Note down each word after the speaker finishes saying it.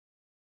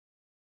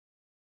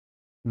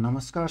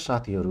नमस्कार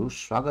साथीहरु,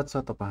 स्वागत छ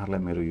तपाईहरुलाई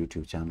मेरो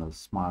YouTube च्यानल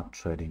स्मार्ट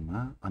ट्रेडिङमा।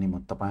 अनि म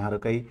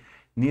तपाईहरुकै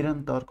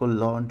निरन्तरको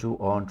लर्न टु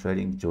अर्न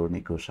ट्रेडिङ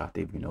जर्नीको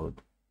साथी विनोद।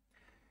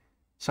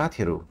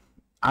 साथीहरु,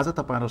 आज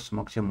तपाईहरु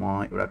समक्ष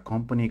म एउटा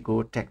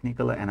कम्पनीको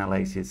टेक्निकल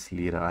एनालाइसिस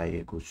लिएर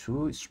आएको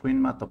छु।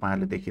 स्क्रिनमा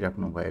तपाईहरुले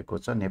देखिराख्नु भएको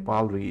छ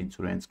नेपाल रि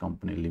इन्स्योरेन्स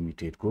कम्पनी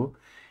लिमिटेडको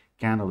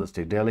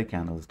क्यान्डलस्टिक डेली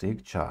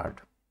क्यान्डलस्टिक चार्ट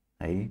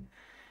है।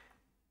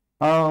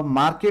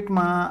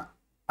 मार्केटमा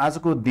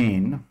आजको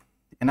दिन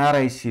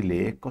NRIC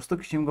ले कस्तो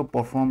किसिमको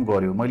परफर्म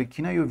गर्यो, मैले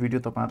किन यो भिडियो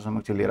तपाईहरु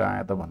समक्ष लिएर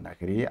आए त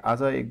भन्दाखेरि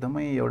आज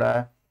एकदमै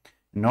एउटा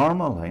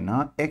नर्मल हैन,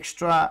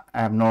 एक्स्ट्रा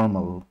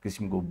एबनर्मल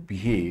किसिमको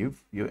बिहेभ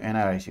यो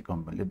NRIC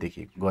कम्पनीले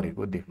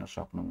गरेको देख्न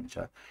सक्नुहुन्छ।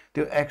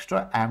 त्यो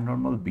एक्स्ट्रा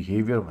एबनर्मल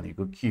बिहेभियर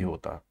भनेको के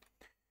हो त?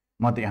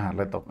 म त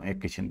यहाँहरुलाई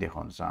एकैछिन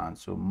देखाउन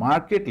चाहन्छु।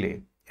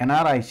 मार्केटले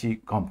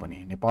NRIC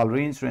कम्पनी नेपाल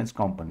रि इन्स्योरेन्स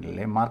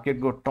कम्पनीले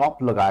मार्केटको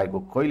टप लगाएको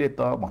कहिले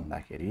त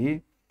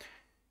भन्दाखेरि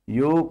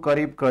यो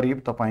करिब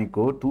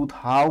तपाईको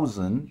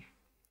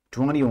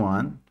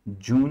 2021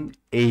 जुन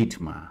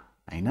 8 मा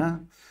हैन,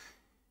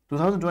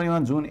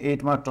 2021 जुन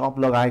 8 मा टप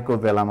लगाएको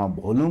बेलामा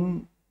भोल्युम,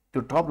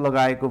 त्यो टप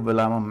लगाएको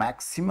बेलामा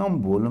म्याक्सिमम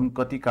भोल्युम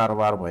कति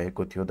कारोबार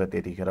भएको थियो त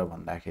त्यतिखेर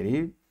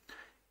भन्दाखेरि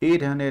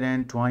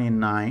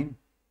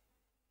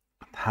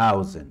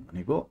 829,000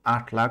 भनेको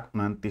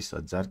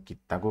 8,29,000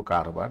 किताको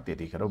कारोबार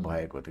त्यतिखेर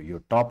भएको थियो यो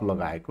टप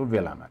लगाएको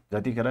बेलामा,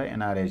 जतिखेर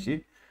NRIC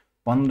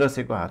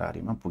 1500 को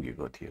हाराहारीमा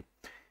पुगेको थियो।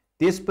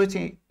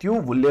 त्यसपछि त्यो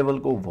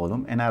लेभलको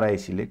भोल्युम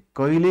NRIC ले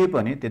कहिले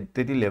पनि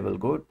त्यति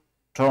लेभलको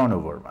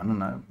टर्नओभर भनौं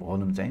न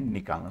भोल्युम चाहिँ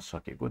निकाल्न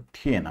सकेको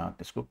थिएन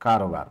त्यसको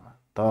कारोबारमा।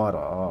 तर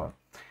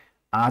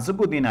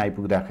आजको दिन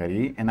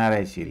आइपुग्दाखेरि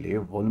NRIC ले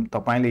भोल्युम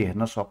तपाईले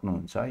हेर्न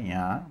सक्नुहुन्छ।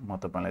 यहाँ म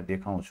तपाईलाई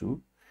देखाउँछु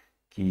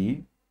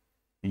कि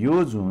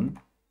यो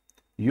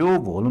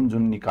भोल्युम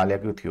जुन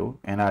निकालेको थियो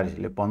NRIC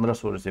ले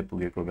 1500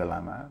 पुगेको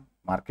बेलामा,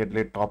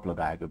 मार्केटले टप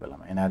लगाएको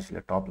बेलामा, NRIC ले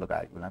टप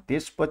लगाएको बेलामा,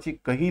 त्यसपछि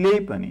कहिल्यै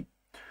पनि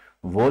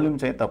भोल्युम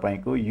चाहिँ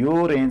तपाईको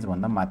यो रेन्ज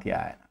भन्दा माथि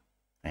आएन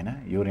हैन।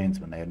 यो रेन्ज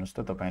भन्दा हेर्नुस् त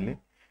तपाईले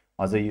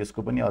अझ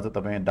यसको पनि अझ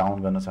तपाई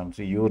डाउन गर्न सक्नुहुन्छ।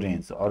 यो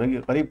रेन्ज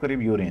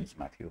करिब यो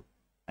रेन्जमा थियो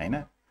हैन।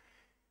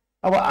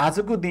 अब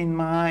आजको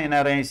दिनमा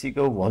NRIC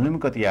को भोल्युम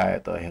कति आयो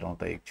त हेरौं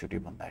त एकचोटी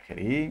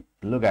भन्दाखेरि,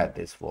 look at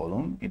this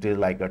volume, it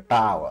is like a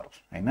tower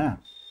हैन।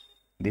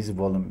 दिस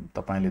भोल्युम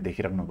तपाईले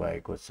देखिराख्नु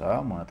भएको छ,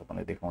 म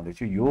तपाईलाई देखाउँदै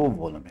छु। यो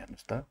भोल्युम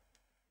हेर्नुस् त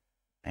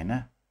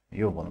हैन,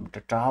 यो भोल्युम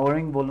त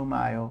टावरिङ भोल्युम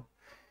आयो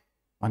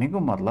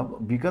भनेको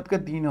मतलब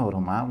विगतका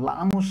दिनहरुमा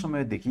लामो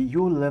समयदेखि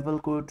यो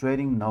लेभलको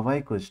ट्रेडिङ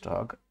नभएको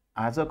स्टक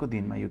आजको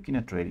दिनमा यो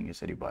किन ट्रेडिङ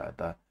यसरी भयो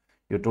त?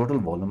 यो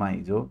टोटल भोल्युम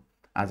हिजो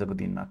आजको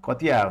दिनमा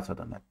कति आएको छ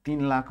त?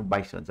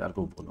 3,22,000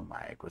 को भोल्युम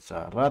आएको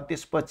छ। र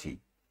त्यसपछि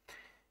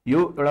यो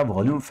एउटा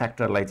भोल्युम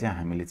फ्याक्टरलाई चाहिँ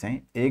हामीले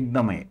चाहिँ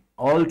एकदमै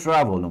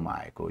अल्ट्रा भोल्युम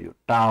आएको, यो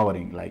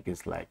टावरिङ लाइक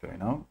इज लाइक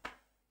हैन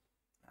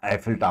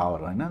एफएल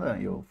टावर हैन,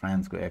 यो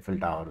फ्रान्सको एफएल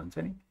टावर हुन्छ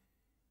नि,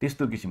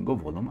 त्यस्तो किसिमको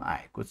भोल्युम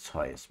आएको छ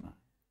यसमा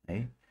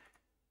है।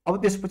 अब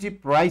त्यसपछि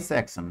प्राइस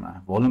एक्सनमा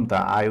भोल्युम त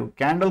आयो,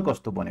 क्यान्डल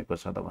कस्तो बनेको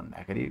छ त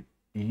भन्दाखेरि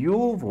यो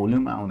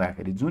भोल्युम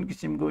आउँदाखेरि जुन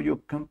किसिमको यो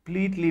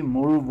कम्प्लिटली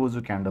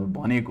मोरोबोजो क्यान्डल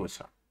बनेको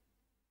छ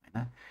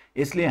हैन,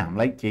 यसले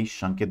हामीलाई केही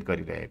संकेत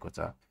गरिरहेको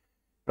छ।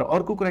 र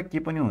अर्को कुरा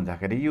के पनि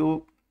हुँदाखेरि यो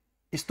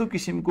यस्तो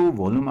किसिमको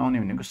भोल्युम आउने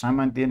भनेको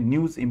सामान्यतया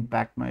न्यूज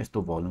इम्प्याक्टमा यस्तो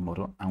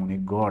भोल्युमहरु आउने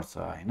गर्छ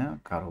हैन।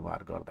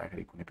 कारोबार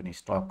गर्दाखेरि कुनै पनि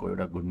स्टकको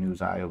एउटा गुड न्यूज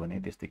आयो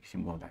भने त्यस्तै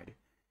किसिमको हुँदाखेरि।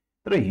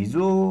 तर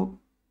हिजो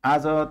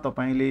आज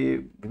तपाईले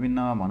विभिन्न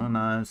भनौं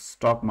न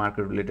स्टक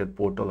मार्केट रिलेटेड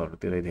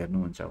पोर्टलहरुतिर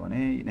हेर्नुहुन्छ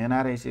भने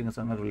NRIC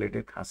सँग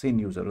रिलेटेड खासै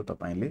न्यूजहरु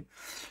तपाईले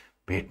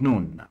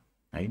भेट्नुहुन्न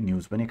है।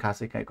 न्यूज पनि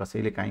खासै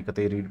कसैले काहीँ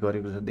कतै रिड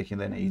गरेको छ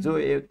देखिदैन। हिजो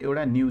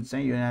एउटा न्यूज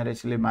चाहिँ यो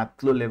NRIC ले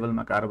माथिल्लो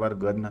लेभलमा कारोबार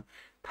गर्न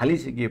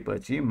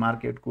थालिसकेपछि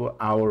मार्केटको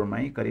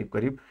आवरमै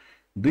करिब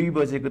 2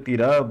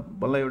 बजेकोतिर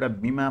बल्ल एउटा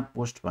बीमा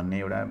पोस्ट भन्ने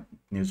एउटा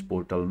न्यूज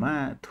पोर्टलमा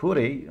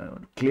थोरै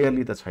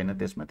क्लियरली त छैन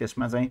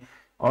त्यसमा चाहिँ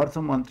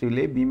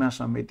अर्थमन्त्रीले बीमा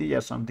समिति या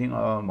समथिङ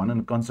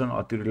भनौं कन्सर्न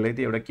अथोरिटीलाई त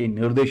एउटा केही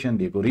निर्देशन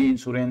दिएको,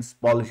 रिइन्स्योरेन्स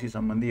पोलिसी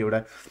सम्बन्धी एउटा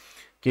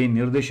केही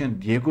निर्देशन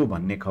दिएको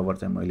भन्ने खबर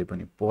चाहिँ मैले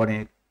पनि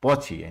पढे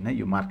पछि हैन।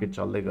 यो मार्केट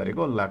चल्दै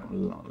गरेको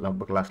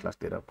लगभग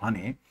लास्टतिर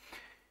भने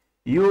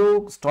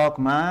यो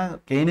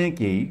स्टकमा केही न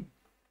केही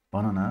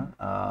भनौं न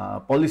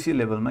पोलिसी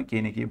लेभलमा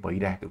केही न केही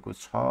भइराखेको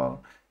छ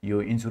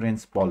यो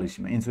इन्स्योरेन्स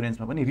पोलिसीमा,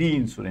 इन्स्योरेन्समा पनि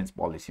रिइन्स्योरेन्स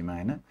पोलिसीमा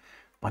हैन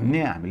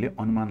भन्ने हामीले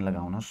अनुमान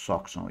लगाउन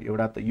सक्छौं।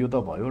 एउटा त यो त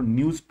भयो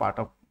न्यूज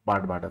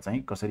पार्टबाट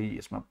चाहिँ कसरी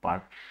यसमा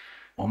पार्ट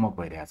होमवर्क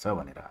भइरहेछ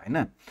भनेर हैन।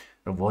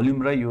 र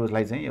भोल्युम र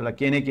योलाई चाहिँ एउटा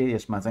के न के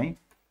यसमा चाहिँ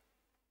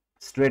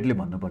स्ट्रेटली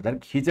भन्नु पर्दा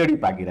खिचडी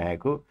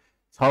पाकिरहेको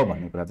छ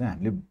भन्ने कुरा चाहिँ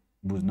हामीले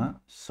बुझ्न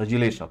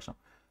सजिलै सक्छौं।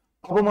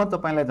 अब म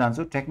तपाईलाई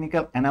जान्छु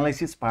टेक्निकल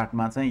एनालाइसिस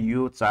पार्टमा चाहिँ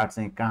यो चार्ट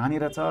चाहिँ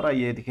कहाँनिर छ र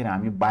यतिखेर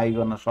हामी बाइ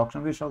गर्न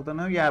सक्छौं कि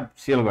सक्दैनौं या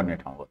सेल गर्ने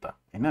ठाउँ हो त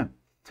हैन।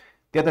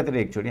 त्यतातिर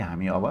एकचोटी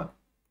हामी अब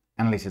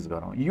एनालाइसिस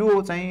गरौँ।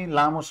 यो चाहिँ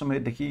लामो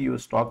समयदेखि यो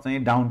स्टक चाहिँ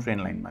डाउन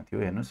ट्रेन्ड लाइनमा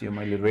थियो। हेर्नुस् यो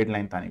मैले रेड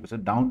लाइन तानेको छ,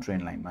 डाउन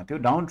ट्रेन्ड लाइनमा थियो।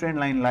 डाउन ट्रेन्ड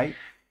लाइनलाई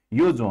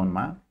यो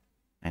जोनमा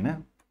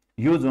हैन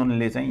यो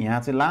जोनले चाहिँ यहाँ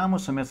चाहिँ लामो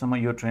समयसम्म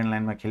यो ट्रेन्ड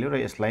लाइनमा खेल्यो र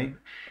यसलाई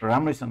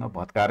राम्रैसँग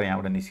भत्काएर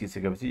यहाँबाट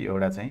निस्किसकेपछि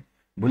एउटा चाहिँ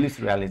बुलिस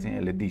र्याली चाहिँ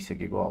यसले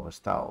दिइसकेको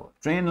अवस्था हो।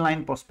 ट्रेन्ड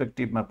लाइन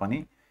पर्सपेक्टिभमा पनि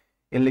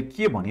यसले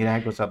के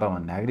भनिरहेको छ त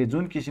भन्दाखेरि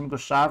जुन किसिमको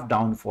शार्प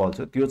डाउनफल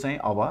छ त्यो चाहिँ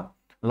अब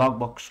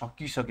लगभग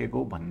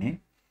सकिसकेको भन्ने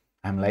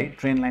हामीलाई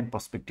ट्रेन्ड लाइन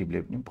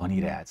पर्सपेक्टिभले पनि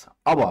भनिरहेछ।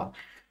 अब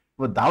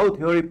दाउ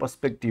थ्योरी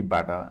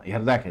पर्सपेक्टिभबाट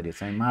हेर्दाखेरि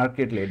चाहिँ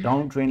मार्केटले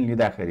डाउन ट्रेन्ड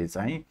लिँदाखेरि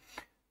चाहिँ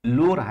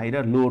लोअर हाई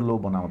र लोअर लो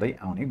बनाउँदै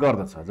आउने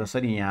गर्दछ।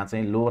 जसरी यहाँ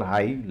चाहिँ लोअर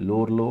हाई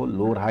लोअर लो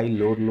लोअर हाई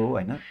लोअर लो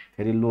हैन,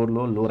 फेरि लोअर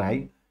लो लोअर हाई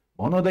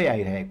बनाउँदै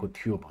आइरहेको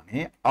थियो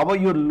भने अब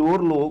यो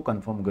लोअर लो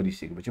कन्फर्म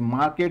गरिसकेपछि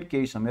मार्केट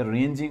केही समय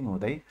रेन्जिङ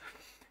हुँदै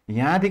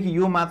यहाँदेखि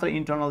यो मात्र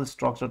इन्टरनल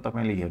स्ट्रक्चर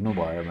तपाईले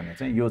हेर्नुभयो भने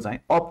चाहिँ यो चाहिँ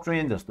अप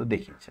ट्रेन्ड जस्तो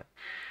देखिन्छ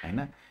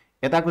हैन।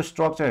 यताको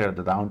स्ट्रक्चर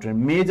हेर्दा डाउन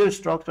ट्रेन्ड, मेजर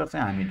स्ट्रक्चर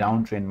चाहिँ हामी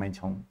डाउन ट्रेन्डमै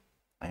छौं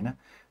हैन,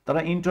 तर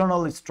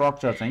इन्टरनल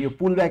स्ट्रक्चर चाहिँ यो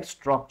पुलब्याक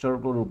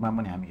स्ट्रक्चरको रूपमा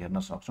पनि हामी हेर्न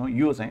सक्छौं।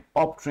 यो चाहिँ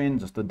अप ट्रेन्ड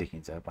जस्तो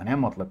देखिन्छ। भने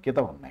मतलब के त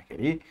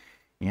भन्दाखेरि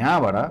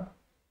यहाँबाट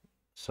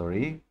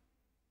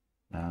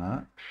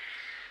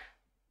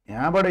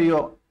यहाँबाट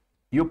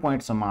यो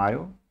पोइन्टसम्म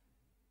आयो,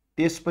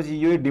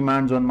 त्यसपछि यो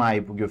डिमान्ड जोनमा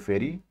आइपुग्यो,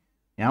 फेरि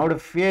यहाँबाट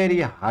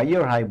फेरि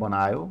हायर हाई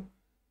बनायो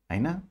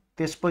हैन,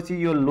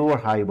 त्यसपछि यो लोअर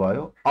हाई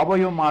भयो। अब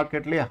यो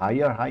मार्केटले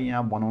हायर हाई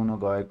यहाँ बनाउन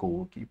गएको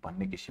हो कि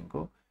भन्ने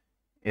किसिमको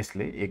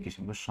यसले एक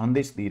किसिमको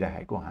सन्देश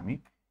दिइरहेको हामी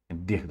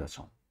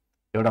देख्दछौं।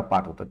 एउटा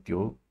पाटो त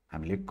त्यो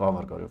हामीले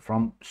कभर गर्यो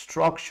from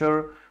structure,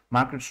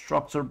 market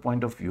structure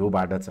point of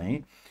भ्यूबाट चाहिँ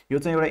यो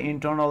चाहिँ एउटा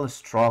इन्टरनल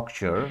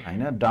स्ट्रक्चर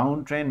हैन।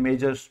 डाउन ट्रेन्ड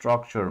मेजर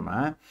स्ट्रक्चरमा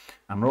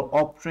हाम्रो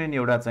अप ट्रेन्ड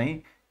एउटा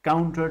चाहिँ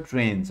काउन्टर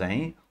ट्रेन्ड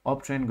चाहिँ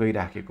अप ट्रेन्ड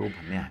गइराखेको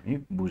भन्ने हामी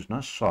बुझ्न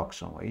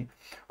सक्छौं है।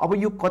 अब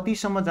यो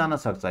कतिसम्म जान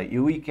सक्छ,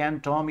 we can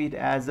term it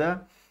as a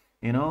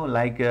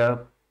like a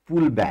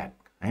pool back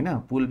हैन,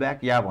 पुल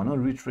ब्याक या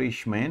भनौं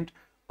रिट्रेसमेन्ट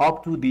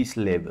अप टु दिस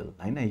लेभल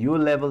हैन। यो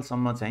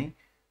लेभलसम्म चाहिँ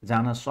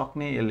जान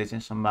सक्ने यसले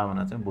चाहिँ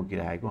सम्भावना चाहिँ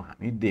बोकिरहेको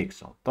हामी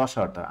देख्छौं।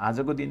 तसर्थ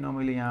आजको दिनमा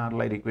मैले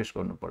यहाँहरुलाई रिक्वेस्ट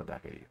गर्नु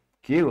पर्दाखेरि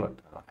के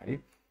गर्दा भन्दाखेरि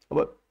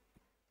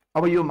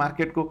अब यो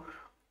मार्केटको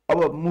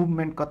अब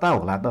मुभमेन्ट कता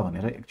होला त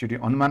भनेर एकचोटी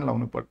अनुमान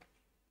लाउनु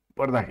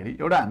पर्दाखेरि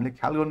एउटा हामीले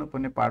ख्याल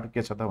गर्नुपर्ने पार्ट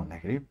के छ त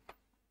भन्दाखेरि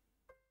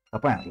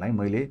तपाईहरुलाई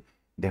मैले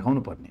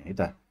देखाउनु पर्ने है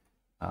त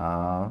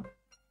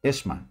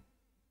यसमा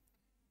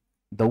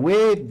the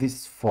way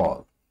this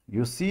fall,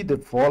 you see the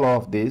fall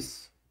of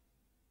this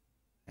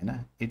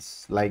हैन,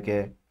 it's like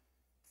a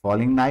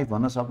falling knife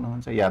भन्न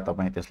सक्नुहुन्छ या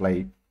तपाई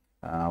त्यसलाई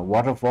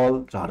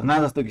वाटरफल झरना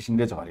जस्तो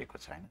किसिमले झरेको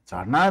छ हैन।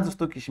 झरना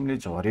जस्तो किसिमले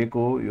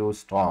झरेको यो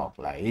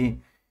स्टकलाई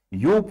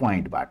यो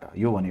पोइन्टबाट,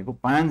 यो भनेको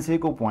 500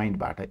 को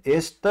पोइन्टबाट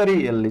यसरी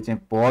यसले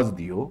चाहिँ पज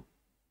दियो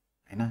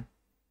हैन,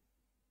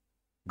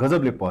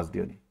 गजबले पज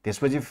दियो नि,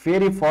 त्यसपछि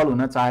फेरि फल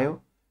हुन चाह्यो।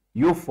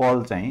 यो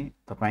फल चाहिँ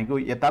तपाईको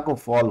यताको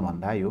फल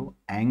भन्दा यो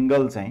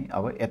एंगल चाहिँ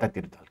अब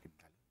यतातिर ढल्किन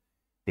थाल्यो,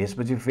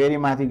 त्यसपछि फेरि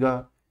माथि गयो,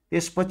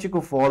 त्यसपछिको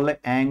फलले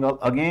angle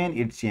again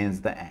it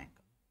change the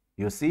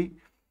angle. You C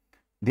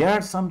there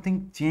are something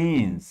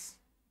change,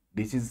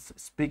 this is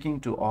speaking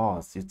to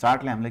us. यो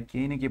चार्टले हामीलाई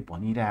केही न केही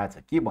भनिरहेछ।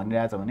 के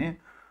भनिरहेछ भने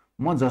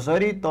म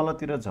जसरी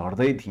तलतिर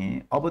झर्दै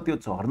थिएँ अब त्यो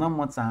झर्न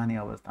म चाहने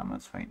अवस्थामा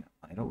छैन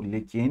भनेर उले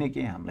केही न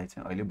केही हामीलाई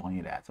चाहिँ अहिले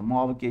भनिरहेछ। म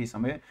अब केही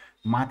समय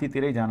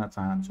माथितिरै जान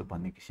चाहन्छु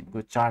भन्ने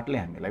किसिमको चार्टले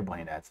हामीलाई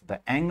भनिरहेछ। द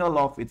एंगल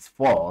अफ इट्स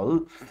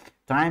फल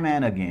टाइम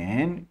एन्ड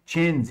अगेन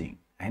चेन्जिङ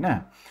हैन।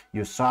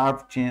 यो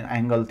शार्प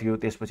एंगल थियो,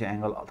 त्यसपछि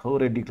एंगल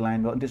थोरै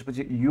डिक्लाइन भयो,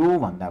 त्यसपछि यो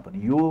भन्दा पनि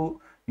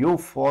यो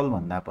फल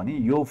भन्दा पनि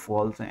यो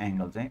फल चाहिँ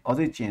एंगल चाहिँ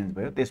अझै चेन्ज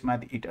भयो।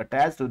 त्यसमाथि it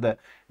attach to the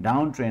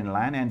down trend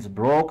line and it's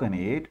broken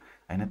it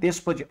हैन।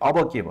 त्यसपछि अब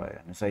के भयो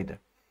हेर्नुस् है त,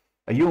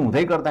 यो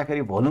हुँदै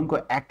गर्दाखेरि भोल्युमको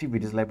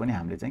एक्टिभिटिजलाई पनि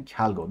हामीले चाहिँ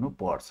ख्याल गर्नु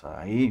पर्छ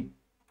है।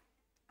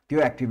 त्यो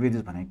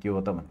एक्टिभिटिज भने के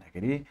हो त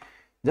भन्दाखेरि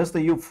जस्तो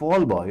यो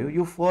फल भयो,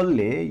 यो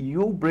फलले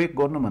यो ब्रेक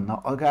गर्नुभन्दा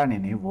अगाडि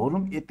नै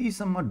भोल्युम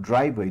यतिसम्म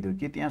ड्राइभ भइदियो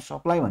कि त्यहाँ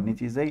सप्लाई भन्ने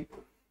चिजै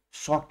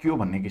सक्यो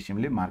भन्ने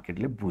किसिमले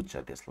मार्केटले बुझ्छ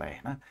त्यसलाई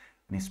हैन।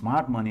 अनि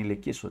स्मार्ट मनीले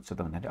के सोच्छ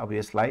त भन्दाखेरि अब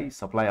यसलाई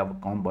सप्लाई अब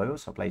कम भयो,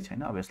 सप्लाई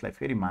छैन, अब यसलाई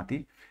फेरि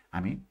माथि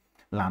हामी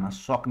लान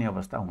सक्ने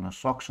अवस्था हुन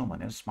सक्छौं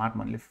भनेर स्मार्ट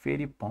मनीले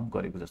फेरि पम्प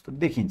गरेको जस्तो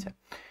देखिन्छ।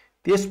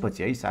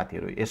 त्यसपछि है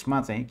साथीहरु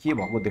यसमा चाहिँ के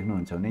भएको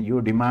देख्नुहुन्छ भने यो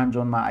डिमान्ड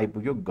जोनमा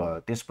आइपुग्यो,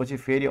 त्यसपछि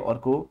फेरि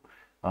अर्को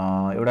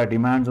एउटा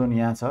डिमान्ड जोन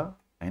यहाँ छ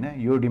हैन।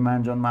 यो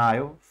डिमान्ड जोनमा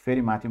आयो,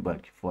 फेरि माथि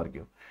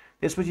फर्क्यो,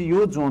 त्यसपछि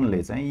यो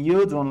जोनले चाहिँ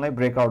यो जोनलाई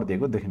ब्रेकआउट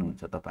दिएको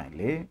देख्नुहुन्छ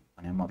तपाईले।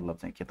 भने मतलब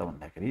चाहिँ के त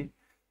भन्दाखेरि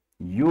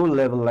यो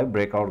लेभललाई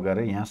ब्रेकआउट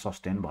गरेर यहाँ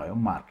सस्टेन भयो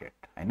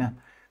मार्केट हैन।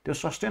 त्यो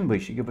सस्टेन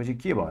भइसकेपछि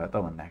के भयो त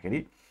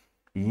भन्दाखेरि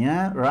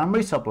यहाँ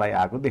राम्रै सप्लाई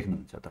आएको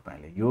देख्नुहुन्छ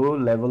तपाईले। यो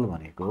लेभल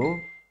भनेको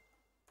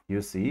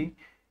यु सी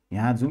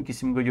यहाँ जुन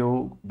किसिमको यो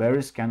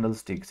बेरिश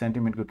क्यान्डलस्टिक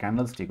सेन्टिमेन्टको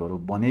क्यान्डलस्टिकहरु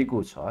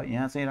बनेको छ,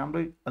 यहाँ चाहिँ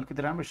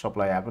अलिकति राम्रै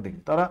सप्लाई आएको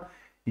देखिन्छ। तर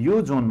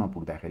यो जोनमा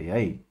पुग्दाखेरि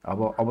है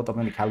अब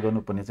तपाईले ख्याल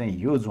गर्नुपर्ने चाहिँ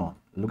यो John,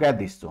 look at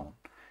this John,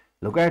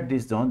 look at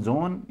this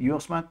John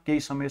यसमा केही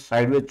समय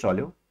साइडवेज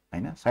चल्यो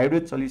हैन।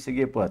 साइडवेज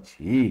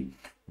चलिसकेपछि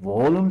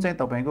भोल्युम चाहिँ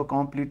तपाईको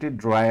कम्प्लिटली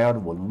ड्राई आउट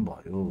भोल्युम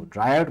भयो।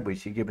 ड्राई आउट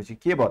भइसकेपछि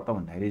के भयो त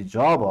भन्दाखेरि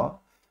जब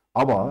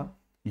अब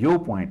यो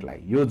पोइन्टलाई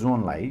यो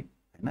जोनलाई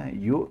हैन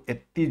यो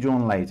यति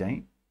जोनलाई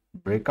चाहिँ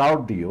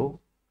ब्रेकआउट दियो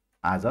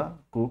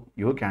आजको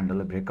यो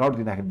क्यान्डलले ब्रेकआउट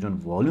दिँदाखेरि जुन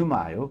भोल्युम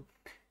आयो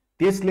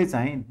त्यसले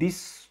चाहिँ दिस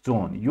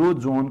जोन यो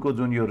जोनको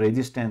जुन यो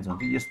रेजिस्टेन्स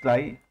हुन्छ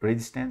यसलाई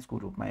रेजिस्टेन्सको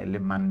रूपमा यसले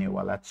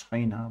मान्नेवाला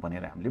छैन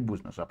भनेर हामीले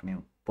बुझ्न सक्ने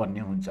पर्ने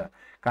हुन्छ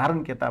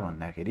कारण के त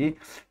भन्दाखेरि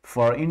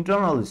फर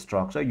इन्टरनल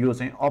स्ट्रक्चर यो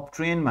चाहिँ अप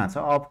ट्रेन्डमा छ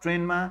up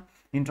ट्रेन्डमा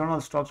internal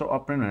structure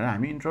up trend भनेर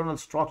हामी इन्टरनल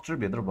स्ट्रक्चर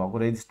भित्र भएको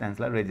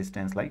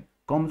रेजिस्टेन्सलाई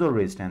कमजोर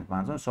रेजिस्टेन्स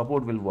मान्छौँ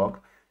सपोर्ट विल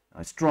वर्क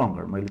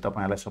स्ट्रङ्गर मैले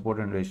तपाईहरुलाई सपोर्ट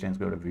एन्ड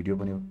रेजिस्टेन्सको एउटा भिडियो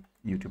पनि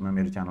युट्युबमा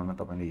मेरो च्यानलमा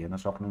तपाईले हेर्न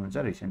सक्नुहुन्छ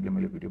रिसेन्टली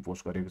मैले भिडियो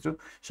पोस्ट गरेको छु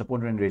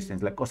सपोर्ट एन्ड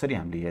रेजिस्टेन्सलाई कसरी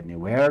हामीले हेर्ने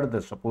where the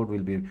support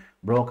will be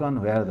broken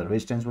where the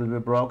resistance will be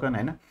broken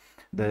हैन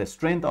the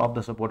strength of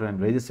the support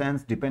and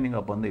resistance depending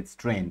upon the it's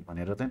strength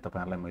भनेर चाहिँ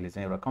तपाईहरुलाई मैले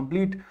चाहिँ एउटा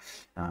कम्प्लिट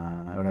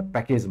एउटा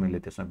प्याकेज मैले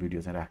त्यसमा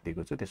भिडियो चाहिँ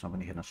राखिदिएको छु त्यसमा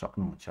पनि हेर्न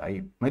सक्नुहुन्छ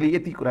है मैले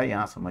यति कुरा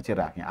यहाँसम्म चाहिँ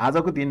राखेँ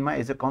आजको दिनमा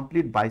is a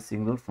complete by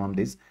signal from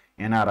this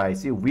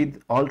NRIC with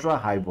ultra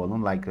high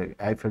volume like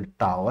Eiffel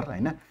Tower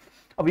हैन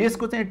अब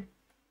यसको चाहिँ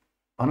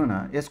भनौँ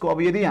न यसको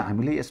अब यदि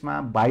हामीले यसमा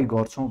बाई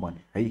गर्छौं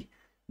भने है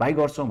बाई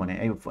गर्छौं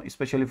भने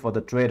specially for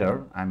the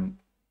trader I am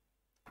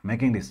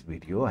making this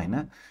video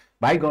हैन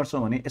बाई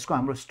गर्छौं भने यसको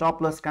हाम्रो स्टप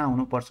लस कहाँ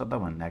हुनुपर्छ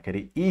त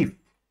भन्दाखेरि इफ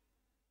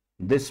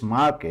दिस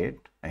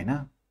मार्केट हैन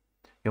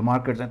यो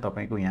मार्केट चाहिँ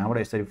तपाईको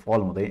यहाँबाट यसरी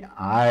फल हुँदै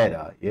आएर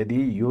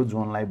यदि यो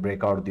जोनलाई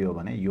ब्रेकआउट दियो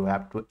भने you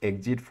have to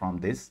exit from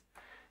this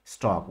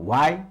stock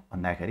why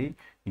भन्दाखेरि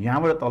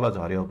यहाँबाट तल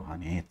झर्यो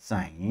भने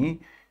चाहिँ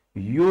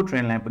यो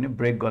ट्रेन्ड लाइन पनि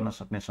ब्रेक गर्न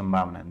सक्ने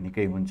सम्भावना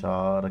निकै हुन्छ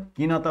र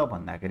किन त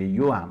भन्दाखेरि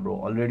यो हाम्रो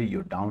अलरेडी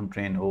यो डाउन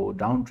ट्रेन्ड हो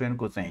डाउन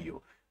ट्रेन्डको चाहिँ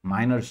यो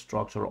माइनर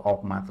स्ट्रक्चर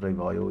अफ मात्रै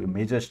भयो यो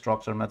मेजर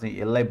स्ट्रक्चरमा चाहिँ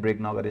यसलाई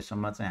ब्रेक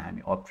नगरेसम्म चाहिँ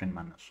हामी अप ट्रेन्ड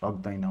मान्न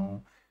सक्दैनौँ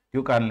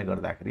त्यो कारणले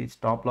गर्दाखेरि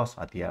स्टप लस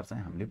हतियार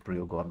चाहिँ हामीले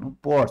प्रयोग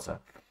गर्नुपर्छ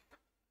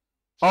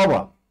अब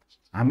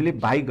हामीले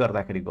बाई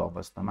गर्दाखेरिको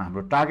अवस्थामा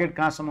हाम्रो टार्गेट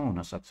कहाँसम्म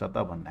हुन सक्छ त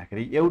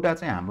भन्दाखेरि एउटा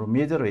चाहिँ हाम्रो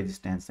मेजर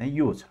रेजिस्टेन्स चाहिँ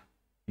यो छ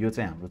यो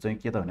चाहिँ हाम्रो चाहिँ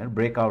के त भनेर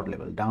breakout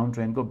level down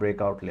ट्रेन्डको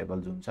breakout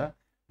level जुन छ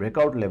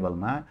ब्रेकआउट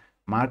लेभलमा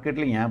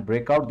मार्केटले यहाँ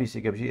ब्रेकआउट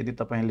दिइसकेपछि यदि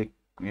तपाईले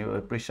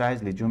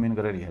प्रिसाइजली जुम इन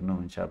गरेर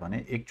हेर्नुहुन्छ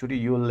भने एकचोटी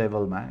यो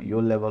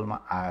लेभलमा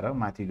आएर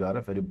माथि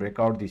गएर फेरि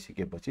ब्रेकआउट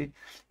दिइसकेपछि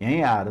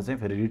यही आएर चाहिँ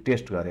फेरि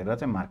रिटेस्ट गरेर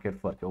चाहिँ मार्केट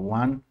फर्क्यो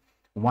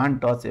वान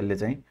टच यसले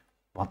चाहिँ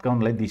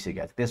भत्काउनलाई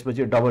दिइसकेको छ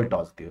त्यसपछि डबल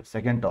टच दियो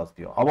सेकेन्ड टच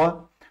दियो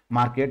अब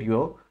मार्केट यो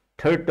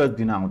थर्ड टच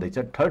दिन आउँदैछ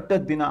थर्ड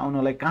टच दिन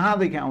आउनलाई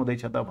कहाँदेखि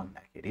आउँदैछ त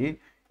भन्दाखेरि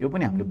यो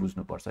पनि हामीले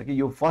बुझ्नुपर्छ कि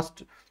यो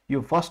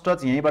फर्स्ट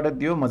टच यहीँबाट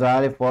दियो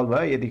मजाले फल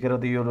भयो यतिखेर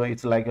त यो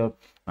it's like a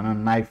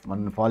knife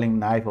falling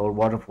knife और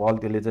वाटरफल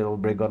त्यसले चाहिँ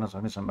ब्रेक गर्न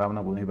सक्ने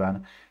सम्भावना हुनै भएन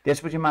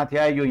त्यसपछि माथि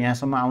आयो यो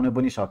यहाँसम्म आउन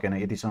पनि सकेन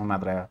यतिसम्म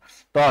मात्र आयो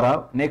तर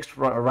नेक्स्ट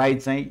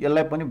राइट चाहिँ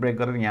यसलाई पनि ब्रेक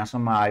गरेर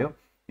यहाँसम्म आयो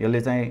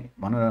यसले चाहिँ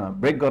भनौँ न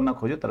ब्रेक गर्न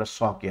खोज्यो तर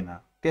सकेन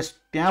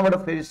त्यहाँबाट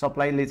फेरि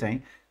सप्लाईले चाहिँ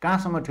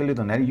कहाँसम्म ठेल्यो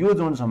भन्दाखेरि यो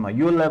जोनसम्म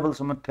यो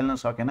लेभलसम्म ठेल्न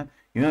सकेन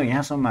यो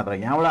यहाँसम्म मात्र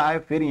यहाँबाट आयो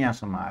फेरि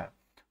यहाँसम्म आयो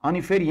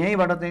अनि फेरि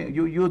यहीँबाट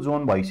चाहिँ यो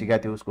जोन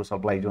भइसकेको थियो उसको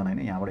सप्लाई जोन हैन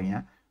यहाँबाट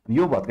यहाँ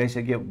यो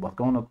भत्काइसक्यो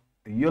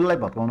यसलाई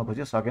भत्काउन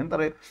खोज्यो सकेन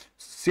तर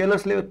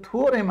सेलर्सले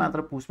थोरै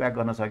मात्र पुशब्याक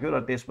गर्न सक्यो र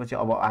त्यसपछि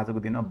अब आजको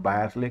दिनमा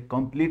बायर्सले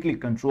कम्प्लिटली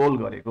कन्ट्रोल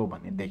गरेको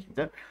भन्ने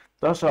देखिन्छ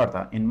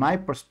तसर्थ इन माई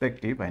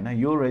पर्सपेक्टिभ हैन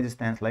यो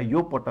रेजिस्टेन्सलाई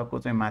यो पटकको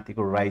चाहिँ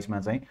माथिको राइजमा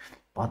चाहिँ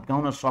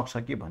भत्काउन सक्छ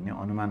कि भन्ने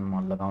अनुमान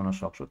म लगाउन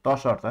सक्छु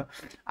तसर्थ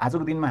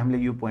आजको दिनमा हामीले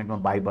यो पोइन्टमा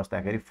बाई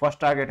बस्दाखेरि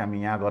फर्स्ट टार्गेट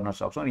हामी यहाँ गर्न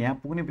सक्छौँ र यहाँ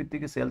पुग्ने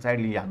बित्तिकै सेल साइड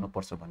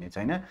लिइहाल्नुपर्छ भन्ने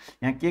छैन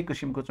यहाँ के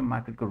किसिमको चाहिँ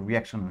मार्केटको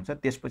रियाक्सन हुन्छ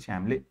त्यसपछि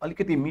हामीले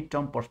अलिकति मिड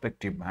टर्म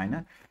पर्सपेक्टिभमा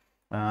हैन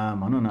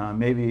भनौँ न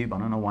मेबी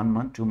भनौँ न 1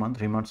 month 2 month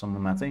 3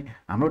 monthसम्ममा चाहिँ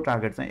हाम्रो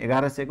टार्गेट चाहिँ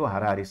 1100 को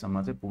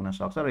हाराहारीसम्म चाहिँ पुग्न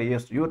सक्छ र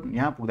यो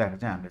यहाँ पुग्दाखेरि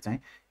चाहिँ हामीले चाहिँ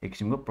एक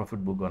किसिमको प्रफिट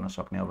बुक गर्न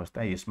सक्ने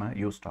अवस्था यसमा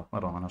यो स्टकमा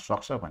रहन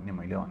सक्छ भन्ने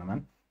मैले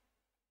अनुमान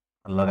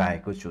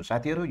लगाएको छु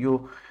साथीहरु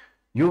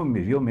यो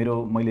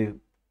मेरो मैले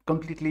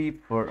कम्प्लिटली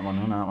फर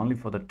भनौँ न ओन्ली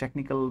फर द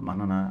टेक्निकल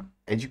भनौँ न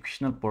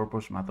एजुकेसनल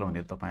पर्पस मात्र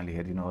भनेर तपाईले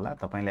हेरिदिनु होला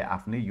तपाईले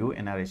आफ्नै यो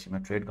NRIC मा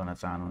ट्रेड गर्न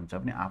चाहनुहुन्छ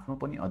भने आफ्नो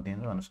पनि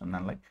अध्ययन र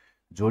अनुसन्धानलाई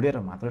जोडेर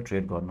मात्र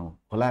ट्रेड गर्नु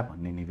होला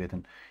भन्ने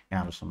निवेदन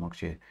यहाँहरु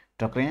समक्ष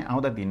टक्र्याएँ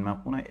आउँदा दिनमा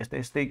पुनः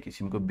यस्तै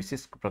किसिमको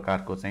विशेष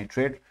प्रकारको चाहिँ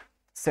ट्रेड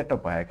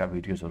सेटअप भएका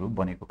भिडियोजहरु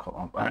बनेको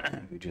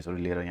भिडियोजहरु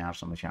लिएर यहाँहरु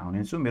समक्ष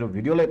आउने छु मेरो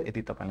भिडियोलाई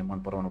यदि तपाईले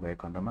मन पराउनु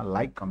भएको खण्डमा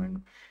लाइक कमेन्ट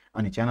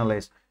अनि च्यानललाई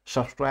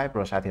सब्स्क्राइब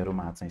र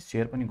साथीहरुमा चाहिँ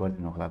शेयर पनि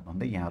गरिदिनु होला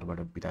भन्दै यहाँहरुबाट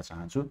बिदा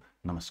चाहन्छु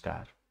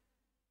नमस्कार।